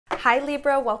Hi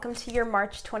Libra, welcome to your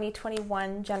March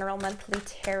 2021 General Monthly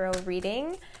Tarot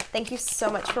reading. Thank you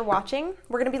so much for watching.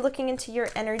 We're going to be looking into your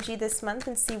energy this month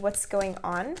and see what's going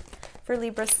on for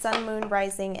Libra, Sun, Moon,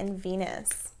 Rising, and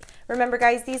Venus. Remember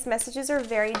guys, these messages are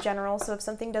very general, so if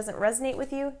something doesn't resonate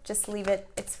with you, just leave it.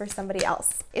 It's for somebody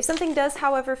else. If something does,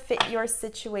 however, fit your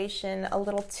situation a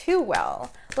little too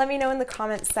well, let me know in the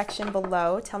comments section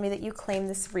below. Tell me that you claim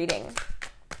this reading.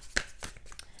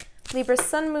 Libra,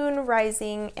 Sun, Moon,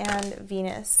 Rising, and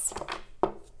Venus.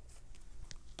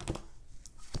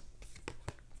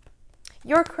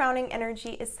 Your crowning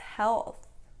energy is health.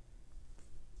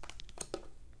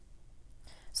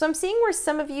 So I'm seeing where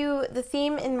some of you, the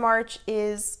theme in March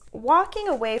is walking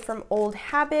away from old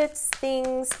habits,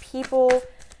 things, people,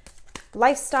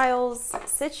 lifestyles,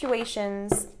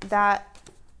 situations that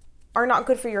are not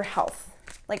good for your health.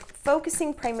 Like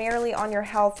focusing primarily on your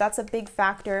health, that's a big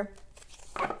factor.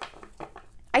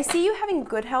 I see you having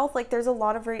good health, like there's a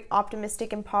lot of very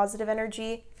optimistic and positive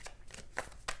energy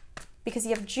because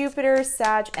you have Jupiter,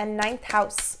 Sag, and 9th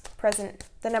house present,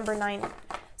 the number 9.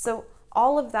 So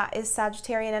all of that is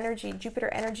Sagittarian energy, Jupiter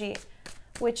energy,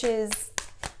 which is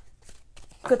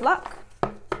good luck.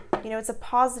 You know, it's a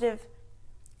positive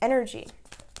energy.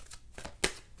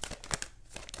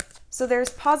 So there's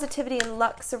positivity and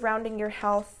luck surrounding your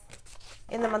health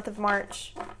in the month of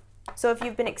March. So if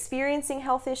you've been experiencing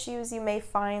health issues, you may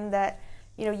find that,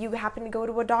 you know, you happen to go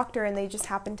to a doctor and they just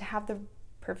happen to have the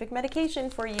perfect medication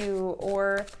for you,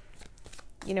 or,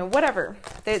 you know, whatever.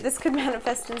 This could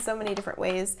manifest in so many different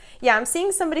ways. Yeah, I'm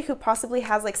seeing somebody who possibly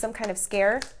has like some kind of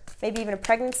scare, maybe even a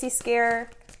pregnancy scare.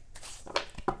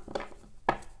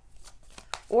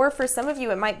 Or for some of you,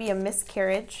 it might be a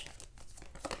miscarriage.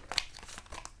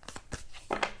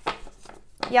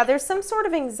 Yeah, there's some sort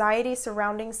of anxiety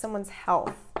surrounding someone's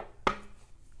health.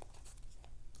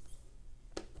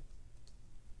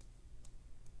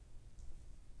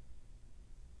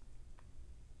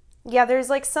 Yeah, there's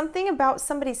like something about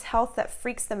somebody's health that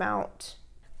freaks them out.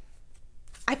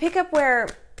 I pick up where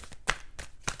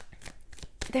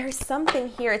there's something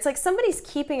here. It's like somebody's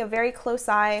keeping a very close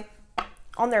eye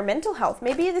on their mental health.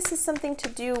 Maybe this is something to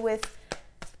do with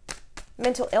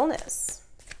mental illness.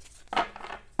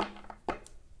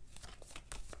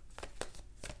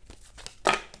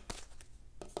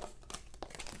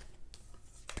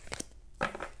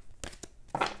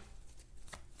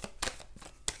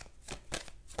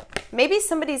 Maybe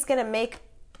somebody's going to make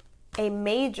a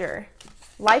major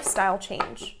lifestyle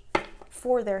change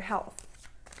for their health.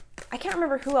 I can't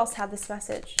remember who else had this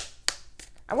message.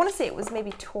 I want to say it was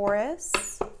maybe Taurus.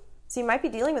 So you might be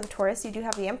dealing with a Taurus. You do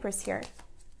have the Empress here.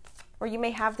 Or you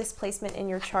may have this placement in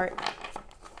your chart.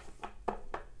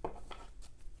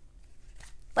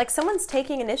 Like someone's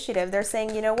taking initiative. They're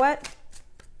saying, you know what?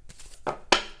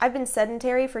 I've been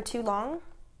sedentary for too long.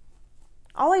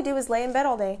 All I do is lay in bed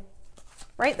all day.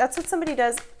 Right? That's what somebody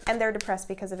does, and they're depressed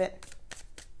because of it.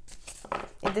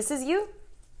 If this is you,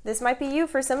 this might be you.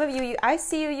 For some of you, I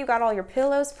see you got all your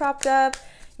pillows propped up,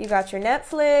 you got your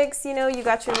Netflix, you know, you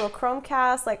got your little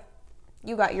Chromecast, like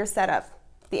you got your setup.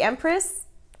 The Empress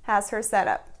has her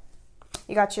setup.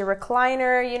 You got your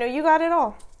recliner, you know, you got it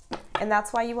all. And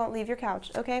that's why you won't leave your couch,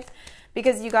 okay?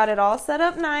 Because you got it all set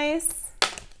up nice.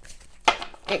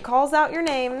 It calls out your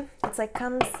name. It's like,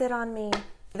 come sit on me.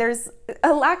 There's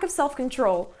a lack of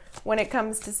self-control when it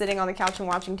comes to sitting on the couch and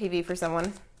watching TV for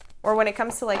someone. Or when it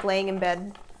comes to like laying in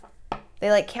bed. They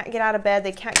like can't get out of bed.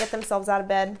 They can't get themselves out of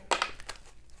bed.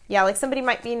 Yeah, like somebody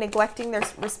might be neglecting their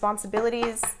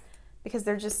responsibilities because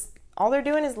they're just, all they're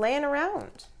doing is laying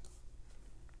around.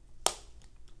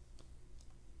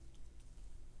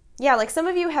 Yeah, like some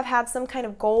of you have had some kind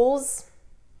of goals,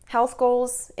 health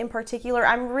goals in particular.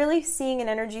 I'm really seeing an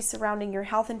energy surrounding your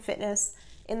health and fitness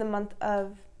in the month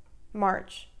of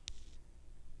March.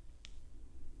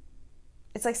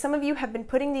 It's like some of you have been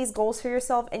putting these goals for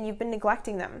yourself and you've been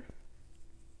neglecting them.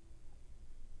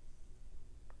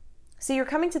 So you're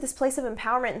coming to this place of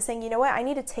empowerment and saying, you know what, I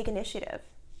need to take initiative.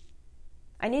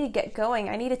 I need to get going.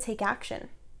 I need to take action.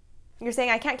 You're saying,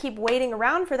 I can't keep waiting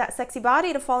around for that sexy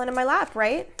body to fall into my lap,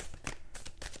 right?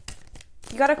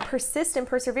 You got to persist and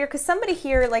persevere, because somebody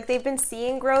here, like they've been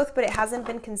seeing growth, but it hasn't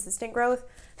been consistent growth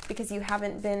because you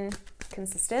haven't been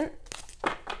consistent,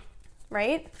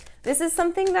 right? This is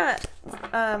something that,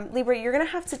 Libra, you're going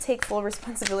to have to take full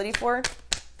responsibility for,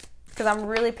 because I'm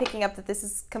really picking up that this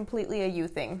is completely a you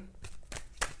thing.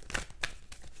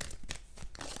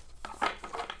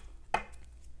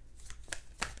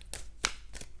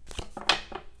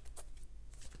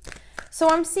 So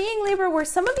I'm seeing, Libra, where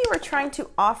some of you are trying to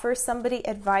offer somebody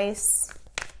advice,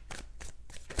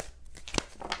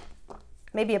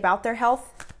 maybe about their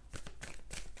health,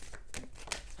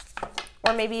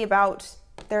 or maybe about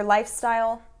their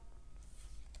lifestyle.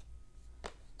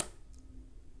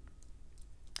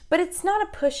 But it's not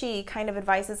a pushy kind of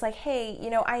advice. It's like, hey, you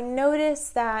know, I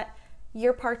noticed that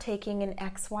you're partaking in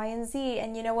X, Y, and Z,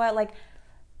 and you know what, like,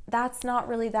 that's not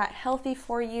really that healthy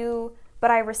for you, but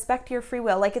I respect your free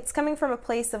will. Like, it's coming from a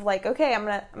place of like, okay, I'm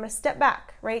gonna step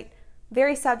back, right?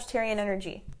 Very Sagittarian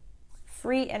energy,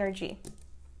 free energy.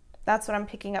 That's what I'm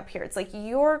picking up here. It's like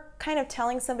you're kind of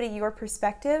telling somebody your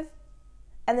perspective,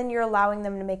 and then you're allowing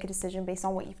them to make a decision based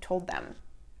on what you've told them.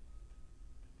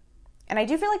 And I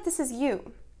do feel like this is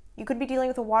you. You could be dealing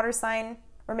with a water sign,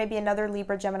 or maybe another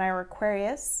Libra, Gemini, or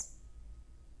Aquarius.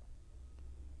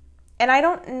 And I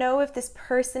don't know if this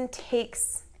person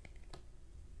takes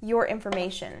your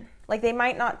information. Like, they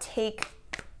might not take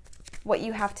what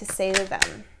you have to say to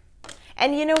them.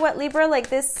 And you know what, Libra, like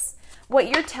this, what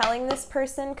you're telling this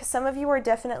person, because some of you are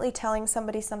definitely telling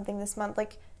somebody something this month,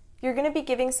 like you're going to be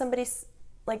giving somebody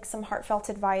like some heartfelt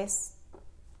advice.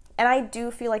 And I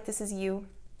do feel like this is you.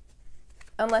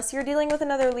 Unless you're dealing with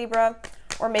another Libra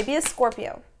or maybe a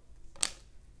Scorpio.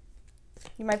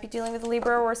 You might be dealing with a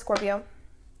Libra or a Scorpio.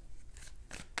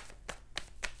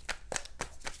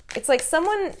 It's like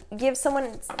someone gives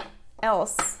someone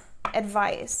else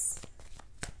advice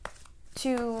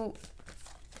to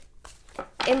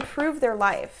improve their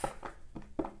life,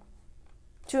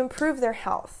 to improve their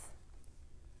health.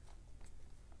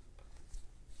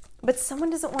 But someone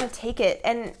doesn't want to take it,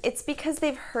 and it's because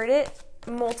they've heard it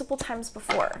multiple times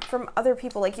before from other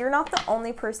people. Like, you're not the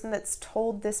only person that's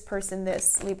told this person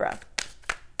this, Libra.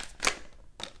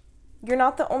 You're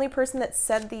not the only person that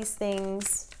said these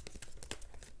things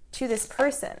to this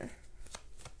person.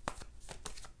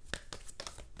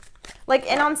 Like,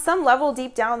 and on some level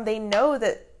deep down, they know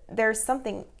that there's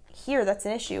something here that's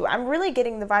an issue. I'm really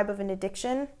getting the vibe of an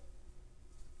addiction,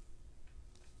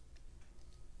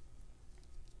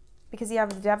 because you have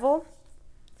the devil.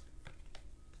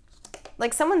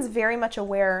 Like, someone's very much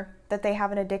aware that they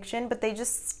have an addiction, but they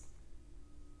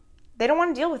don't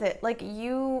want to deal with it. Like,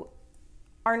 you're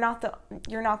not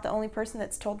the only person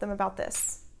that's told them about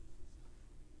this.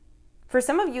 For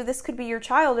some of you, this could be your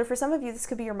child, or for some of you, this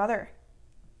could be your mother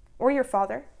or your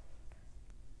father.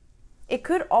 It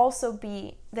could also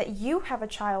be that you have a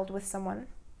child with someone,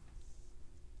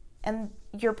 and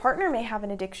your partner may have an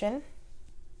addiction,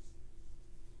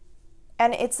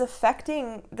 and it's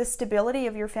affecting the stability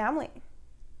of your family.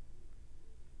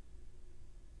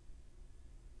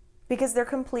 Because they're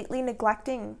completely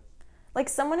neglecting, like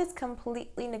someone is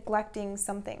completely neglecting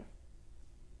something.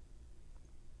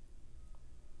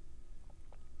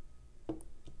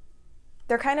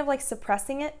 They're kind of like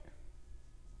suppressing it.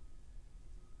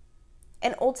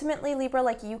 And ultimately, Libra,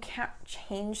 like, you can't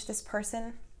change this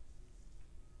person.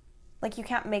 Like, you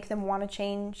can't make them want to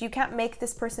change. You can't make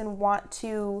this person want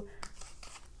to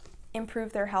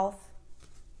improve their health.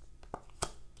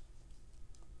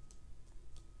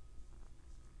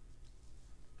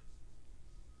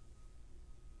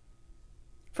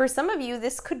 For some of you,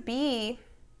 this could be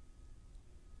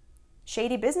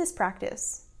shady business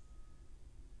practice.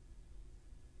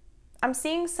 I'm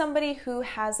seeing somebody who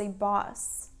has a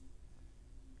boss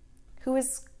who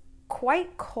is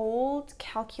quite cold,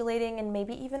 calculating, and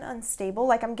maybe even unstable.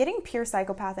 Like, I'm getting pure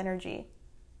psychopath energy.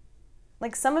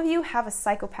 Like, some of you have a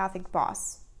psychopathic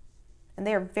boss, and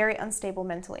they are very unstable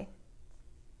mentally.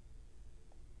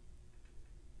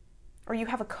 Or you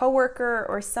have a coworker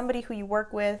or somebody who you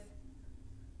work with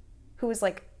who is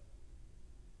like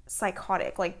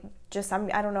psychotic. Like, just,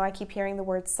 I don't know, I keep hearing the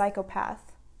word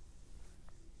psychopath.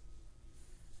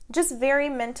 Just very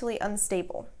mentally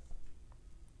unstable.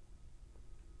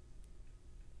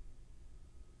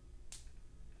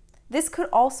 This could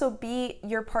also be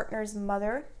your partner's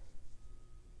mother,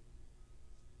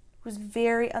 who's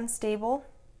very unstable.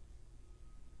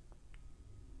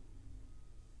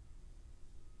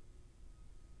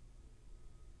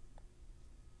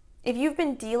 If you've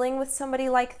been dealing with somebody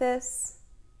like this,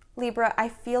 Libra, I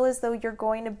feel as though you're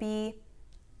going to be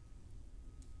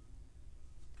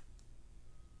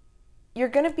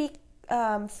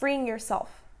freeing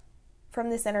yourself from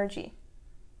this energy,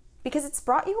 because it's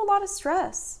brought you a lot of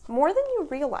stress, more than you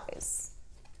realize.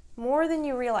 More than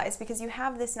you realize, because you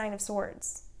have this Nine of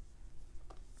Swords.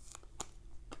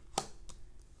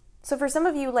 So for some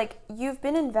of you, like, you've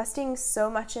been investing so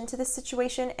much into this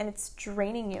situation and it's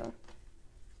draining you.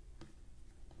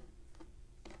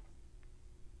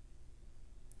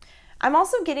 I'm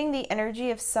also getting the energy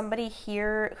of somebody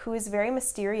here who is very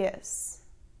mysterious.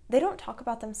 They don't talk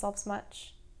about themselves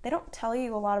much. They don't tell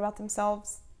you a lot about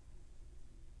themselves,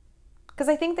 because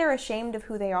I think they're ashamed of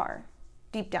who they are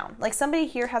deep down. Like, somebody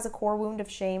here has a core wound of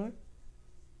shame,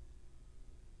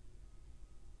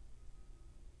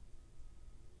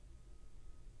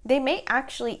 They may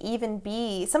actually even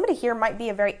be, somebody here might be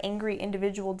a very angry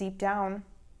individual deep down,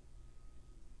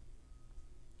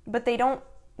 but they don't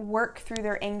work through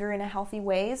their anger in a healthy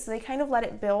way, so they kind of let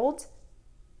it build,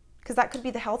 because that could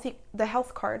be the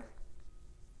health card.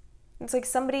 It's like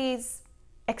somebody's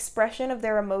expression of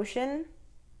their emotion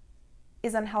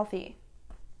is unhealthy.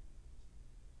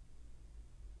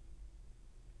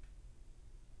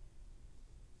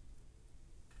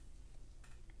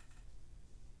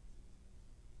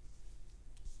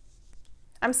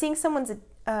 I'm seeing someone's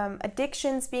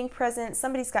addictions being present.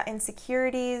 Somebody's got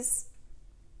insecurities.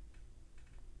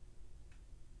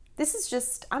 This is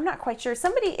just, I'm not quite sure.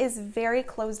 Somebody is very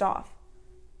closed off.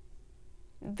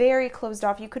 Very closed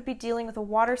off. You could be dealing with a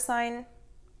water sign,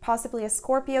 possibly a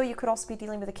Scorpio. You could also be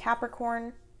dealing with a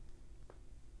Capricorn.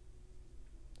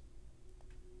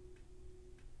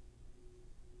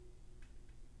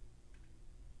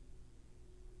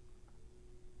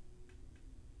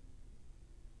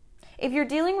 If you're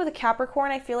dealing with a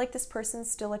Capricorn, I feel like this person's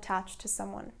still attached to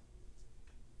someone.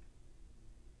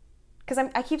 Because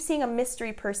I keep seeing a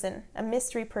mystery person.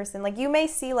 Like you may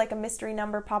see like a mystery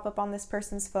number pop up on this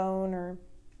person's phone, or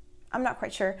I'm not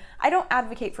quite sure. I don't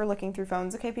advocate for looking through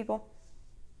phones, okay, people?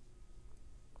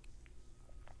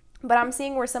 But I'm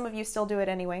seeing where some of you still do it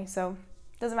anyway, so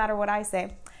it doesn't matter what I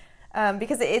say.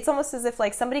 Because it's almost as if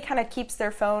like somebody kind of keeps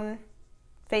their phone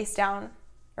face down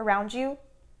around you.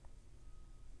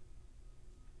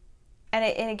 And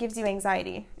it gives you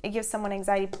anxiety. It gives someone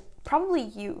anxiety, probably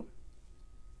you.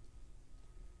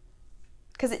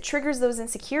 Because it triggers those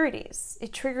insecurities.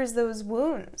 It triggers those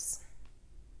wounds.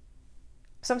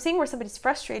 So I'm seeing where somebody's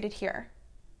frustrated here.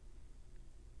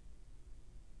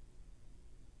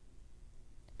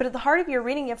 But at the heart of your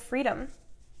reading, you have freedom.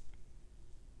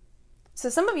 So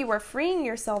some of you are freeing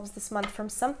yourselves this month from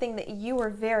something that you were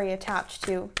very attached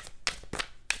to.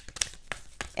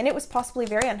 And it was possibly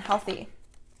very unhealthy.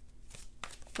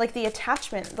 Like the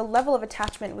attachment, the level of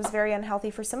attachment was very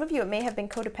unhealthy. For some of you, it may have been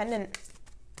codependent.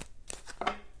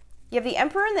 You have the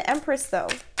Emperor and the Empress, though.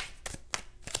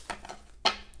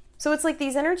 So it's like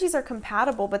these energies are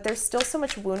compatible, but there's still so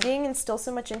much wounding and still so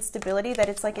much instability that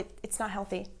it's like it's not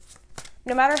healthy.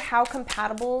 No matter how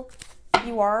compatible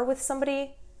you are with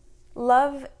somebody,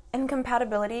 love and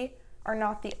compatibility are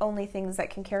not the only things that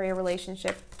can carry a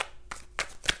relationship.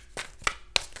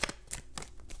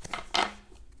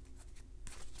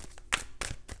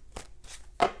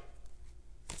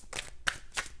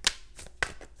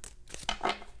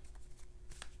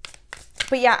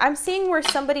 But yeah, I'm seeing where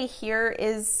somebody here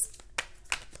is,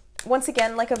 once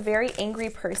again, like a very angry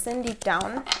person deep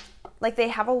down. Like they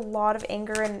have a lot of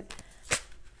anger and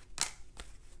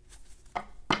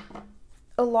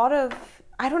a lot of,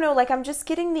 I don't know, like I'm just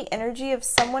getting the energy of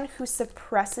someone who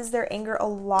suppresses their anger a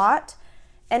lot.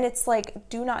 And it's like,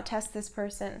 do not test this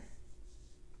person.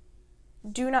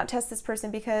 Do not test this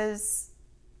person, because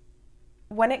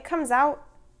when it comes out,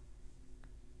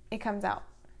 it comes out.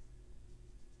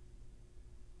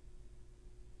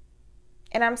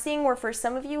 And I'm seeing where for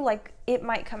some of you, like, it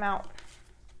might come out.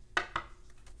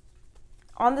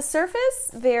 On the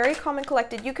surface, very calm and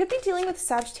collected. You could be dealing with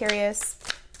Sagittarius.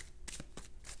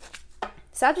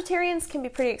 Sagittarians can be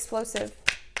pretty explosive.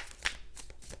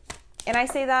 And I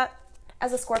say that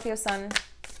as a Scorpio sun,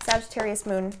 Sagittarius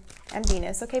moon, and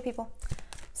Venus. Okay, people?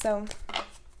 So,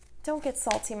 don't get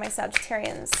salty, my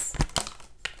Sagittarians.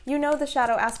 You know the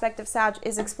shadow aspect of Sag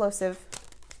is explosive.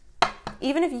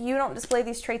 Even if you don't display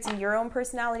these traits in your own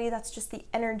personality, that's just the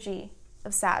energy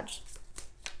of Sag.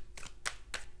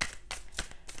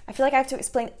 I feel like I have to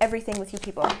explain everything with you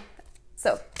people.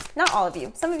 So, not all of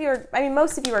you. Some of you are, I mean,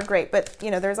 most of you are great, but,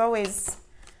 you know, there's always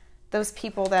those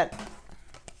people that,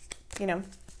 you know,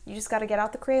 you just got to get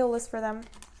out the Crayolas for them,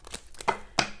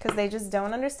 because they just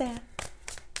don't understand.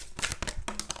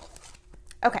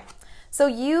 Okay, so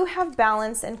you have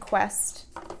balance and quest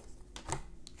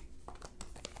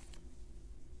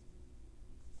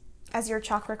as your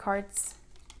chakra cards.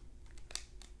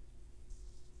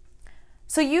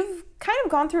 So you've kind of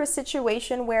gone through a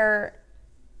situation where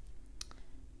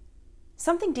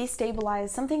something destabilized,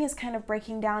 something is kind of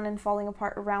breaking down and falling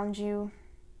apart around you.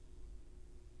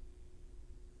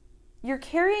 You're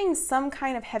carrying some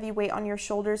kind of heavy weight on your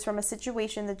shoulders from a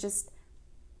situation that just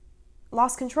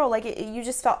lost control. Like you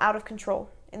just felt out of control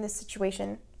in this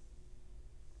situation.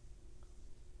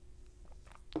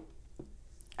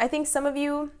 I think some of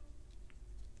you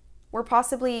were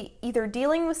possibly either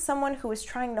dealing with someone who was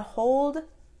trying to hold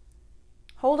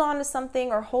on to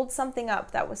something or hold something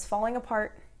up that was falling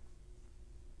apart.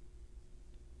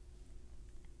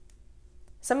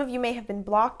 Some of you may have been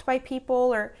blocked by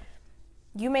people, or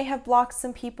you may have blocked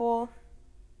some people.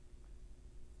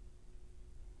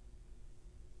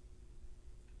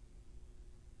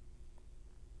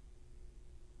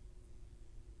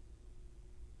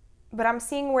 But I'm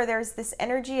seeing where there's this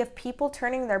energy of people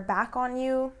turning their back on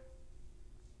you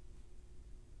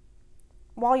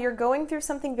while you're going through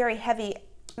something very heavy.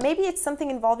 Maybe it's something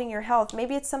involving your health.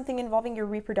 Maybe it's something involving your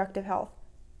reproductive health.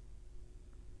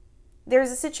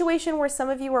 There's a situation where some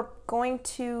of you are going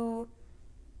to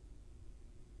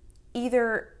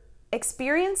either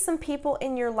experience some people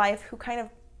in your life who kind of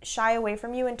shy away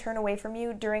from you and turn away from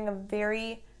you during a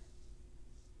very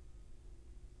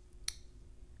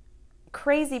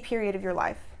crazy period of your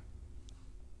life.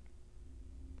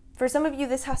 For some of you,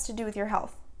 this has to do with your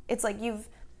health. It's like you've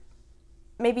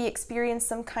maybe experienced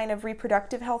some kind of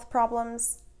reproductive health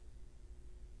problems.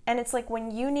 And it's like when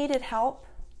you needed help,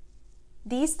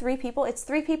 these three people, it's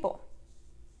three people.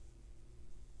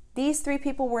 These three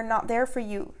people were not there for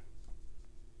you.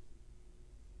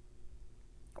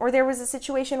 Or there was a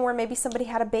situation where maybe somebody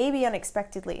had a baby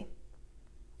unexpectedly,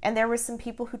 and there were some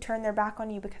people who turned their back on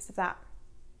you because of that.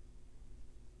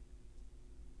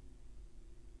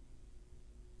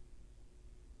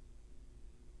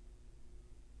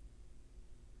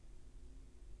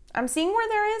 I'm seeing where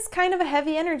there is kind of a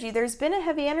heavy energy. There's been a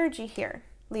heavy energy here,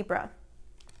 Libra.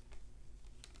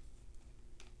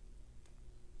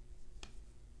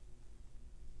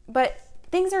 But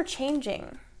things are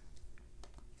changing.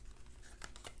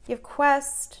 You have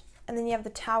Quest, and then you have the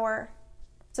Tower.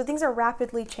 So things are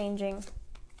rapidly changing.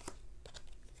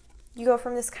 You go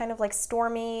from this kind of like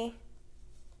stormy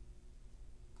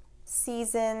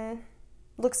season,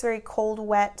 looks very cold,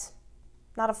 wet,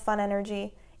 not a fun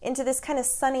energy, into this kind of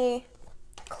sunny,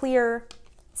 clear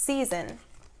season.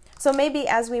 So maybe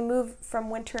as we move from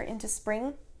winter into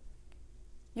spring,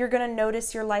 you're going to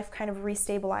notice your life kind of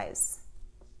restabilize.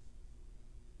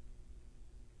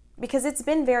 Because it's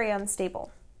been very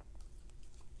unstable.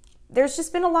 There's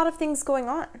just been a lot of things going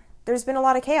on. There's been a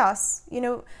lot of chaos. You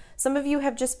know, some of you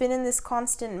have just been in this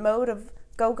constant mode of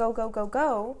go, go, go, go,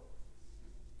 go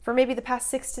for maybe the past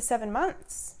 6 to 7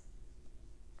 months.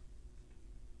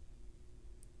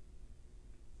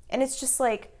 And it's just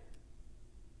like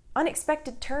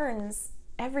unexpected turns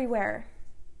everywhere.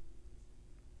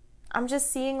 I'm just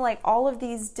seeing like all of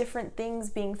these different things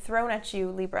being thrown at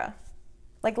you, Libra.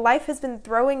 Like life has been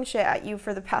throwing shit at you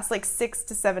for the past like 6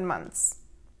 to 7 months.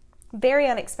 Very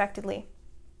unexpectedly.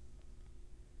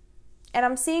 And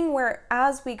I'm seeing where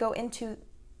as we go into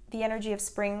the energy of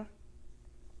spring,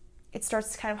 it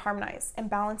starts to kind of harmonize and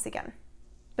balance again.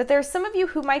 But there's some of you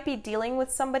who might be dealing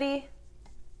with somebody,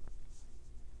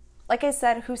 like I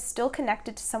said, who's still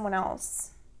connected to someone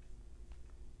else.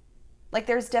 Like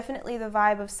there's definitely the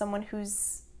vibe of someone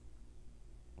who's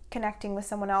connecting with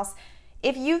someone else.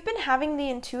 If you've been having the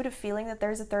intuitive feeling that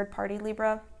there's a third party,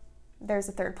 Libra, there's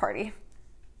a third party.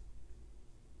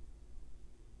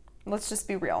 Let's just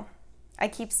be real. I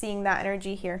keep seeing that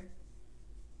energy here.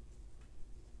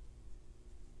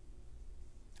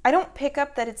 I don't pick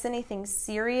up that it's anything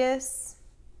serious.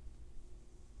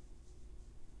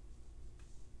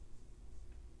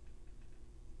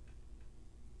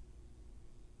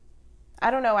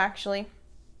 I don't know, actually.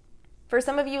 For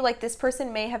some of you, like this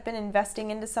person may have been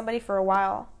investing into somebody for a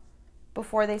while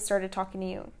before they started talking to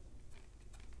you.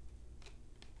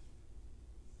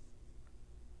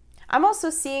 I'm also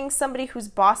seeing somebody whose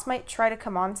boss might try to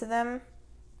come on to them,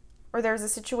 or there's a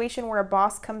situation where a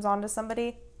boss comes on to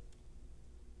somebody.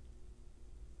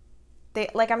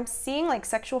 I'm seeing like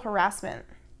sexual harassment.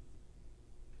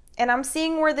 And I'm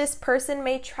seeing where this person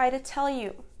may try to tell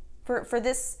you, for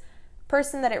this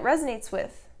person that it resonates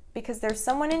with, because there's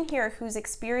someone in here who's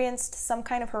experienced some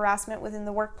kind of harassment within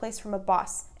the workplace from a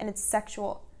boss, and it's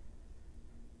sexual.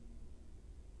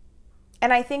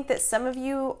 And I think that some of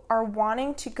you are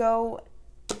wanting to go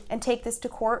and take this to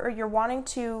court, or you're wanting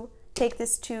to take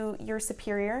this to your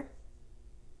superior,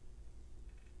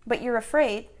 but you're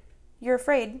afraid. You're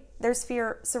afraid. There's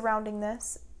fear surrounding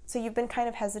this, so you've been kind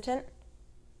of hesitant.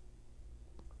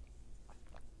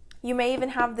 You may even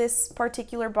have this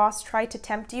particular boss try to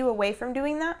tempt you away from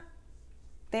doing that.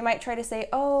 They might try to say,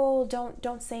 oh,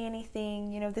 don't say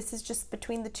anything. You know, this is just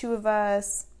between the two of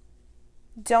us.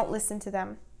 Don't listen to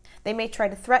them. They may try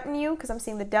to threaten you, because I'm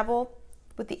seeing the devil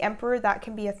with the emperor. That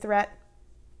can be a threat.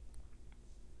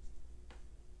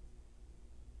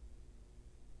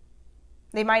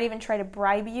 They might even try to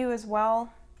bribe you as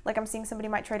well. Like I'm seeing somebody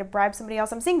might try to bribe somebody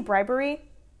else. I'm seeing bribery.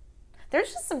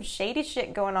 There's just some shady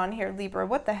shit going on here, Libra.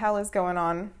 What the hell is going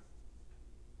on?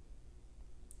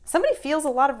 Somebody feels a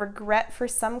lot of regret for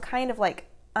some kind of like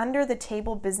under the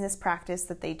table business practice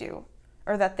that they do,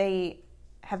 or that they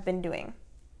have been doing.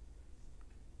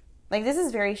 Like this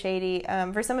is very shady.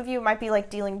 For some of you, it might be like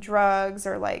dealing drugs,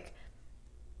 or like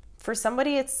for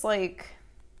somebody, it's like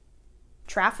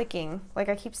trafficking. Like,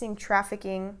 I keep seeing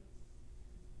trafficking.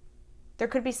 There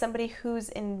could be somebody who's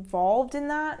involved in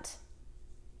that.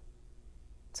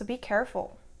 So be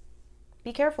careful.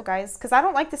 Be careful, guys, because I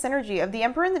don't like this energy of the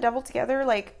Emperor and the Devil together.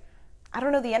 Like, I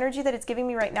don't know, the energy that it's giving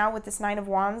me right now with this Nine of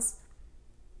Wands.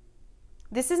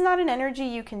 This is not an energy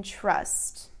you can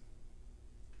trust,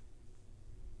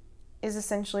 is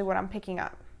essentially what I'm picking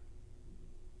up.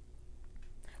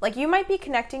 Like, you might be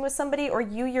connecting with somebody, or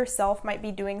you yourself might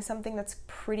be doing something that's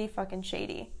pretty fucking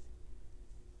shady.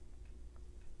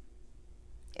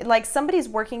 Like, somebody's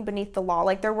working beneath the law.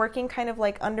 Like, they're working kind of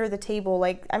like under the table.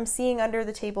 Like, I'm seeing under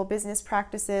the table business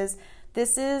practices.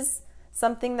 This is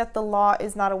something that the law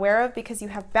is not aware of, because you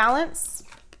have balance.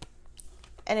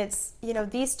 And it's, you know,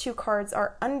 these two cards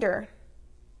are under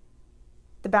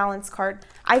the balance card.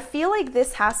 I feel like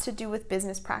this has to do with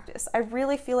business practice. I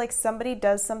really feel like somebody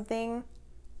does something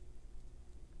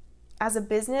as a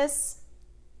business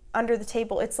under the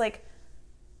table. It's like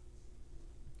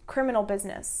criminal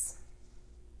business,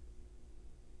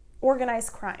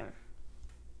 organized crime.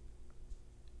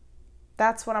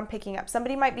 That's what I'm picking up.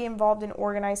 Somebody might be involved in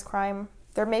organized crime.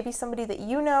 There may be somebody that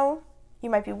you know.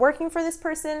 You might be working for this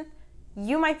person.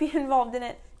 You might be involved in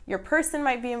it. Your person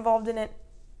might be involved in it.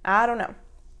 I don't know.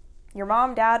 Your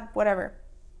mom, dad, whatever.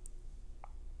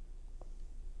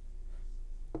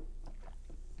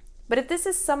 But if this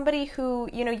is somebody who,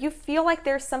 you know, you feel like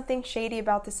there's something shady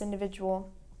about this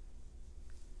individual,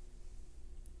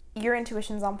 your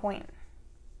intuition's on point.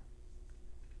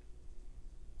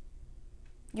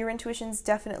 Your intuition's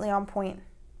definitely on point.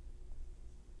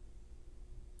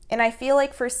 And I feel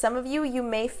like for some of you, you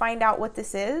may find out what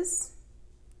this is.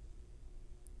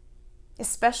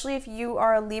 Especially if you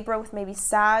are a Libra with maybe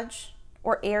Sag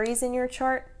or Aries in your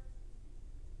chart.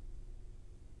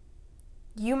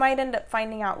 You might end up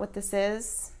finding out what this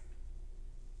is.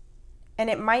 And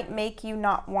it might make you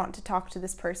not want to talk to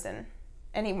this person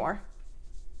anymore.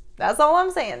 That's all I'm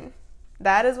saying.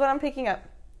 That is what I'm picking up.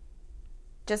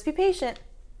 Just be patient.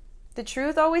 The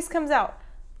truth always comes out.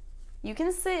 You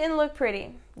can sit and look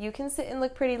pretty. You can sit and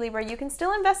look pretty, Libra. You can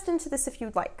still invest into this if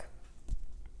you'd like.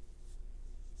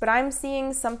 But I'm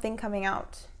seeing something coming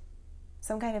out.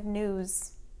 Some kind of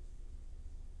news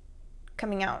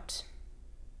coming out.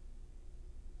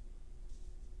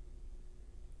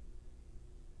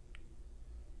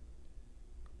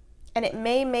 And it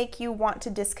may make you want to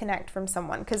disconnect from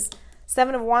someone, because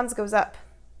Seven of Wands goes up.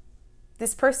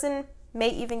 This person may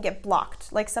even get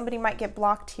blocked. Like, somebody might get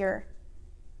blocked here.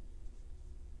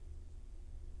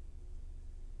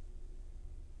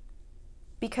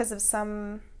 Because of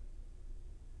some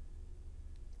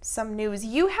news.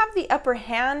 You have the upper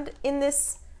hand in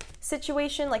this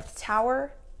situation, like the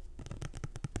Tower.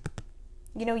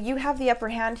 You know, you have the upper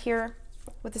hand here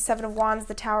with the Seven of Wands,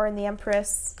 the Tower, and the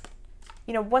Empress.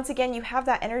 You know, once again, you have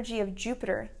that energy of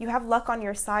Jupiter. You have luck on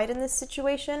your side in this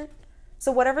situation.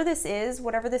 So whatever this is,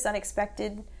 whatever this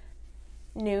unexpected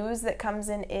news that comes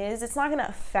in is, it's not going to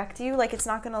affect you. Like, it's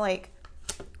not going to, like,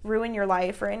 ruin your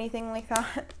life or anything like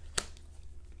that.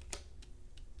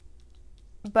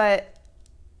 But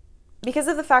because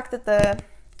of the fact that the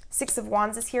Six of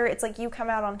Wands is here, it's like you come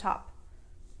out on top.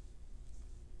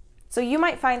 So you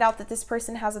might find out that this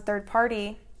person has a third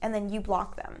party, and then you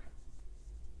block them.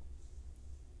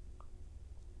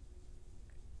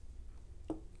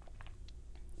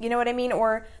 You know what I mean?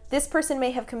 Or this person may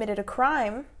have committed a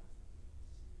crime,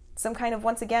 some kind of,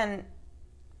 once again,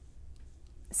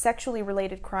 sexually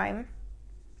related crime,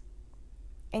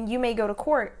 and you may go to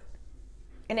court,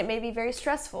 and it may be very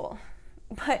stressful,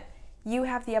 but you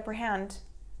have the upper hand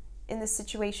in this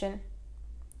situation.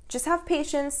 Just have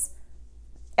patience.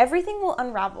 Everything will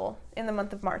unravel in the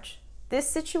month of March. This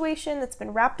situation that's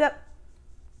been wrapped up,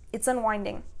 it's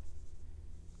unwinding.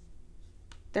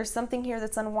 There's something here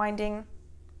that's unwinding.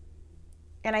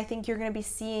 And I think you're going to be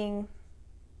seeing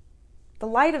the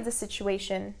light of the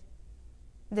situation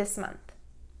this month.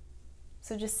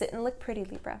 So just sit and look pretty,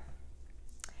 Libra.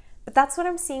 But that's what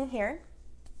I'm seeing here.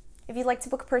 If you'd like to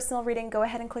book a personal reading, go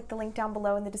ahead and click the link down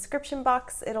below in the description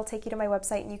box. It'll take you to my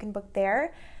website and you can book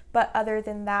there. But other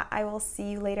than that, I will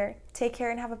see you later. Take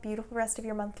care and have a beautiful rest of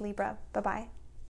your month, Libra. Bye-bye.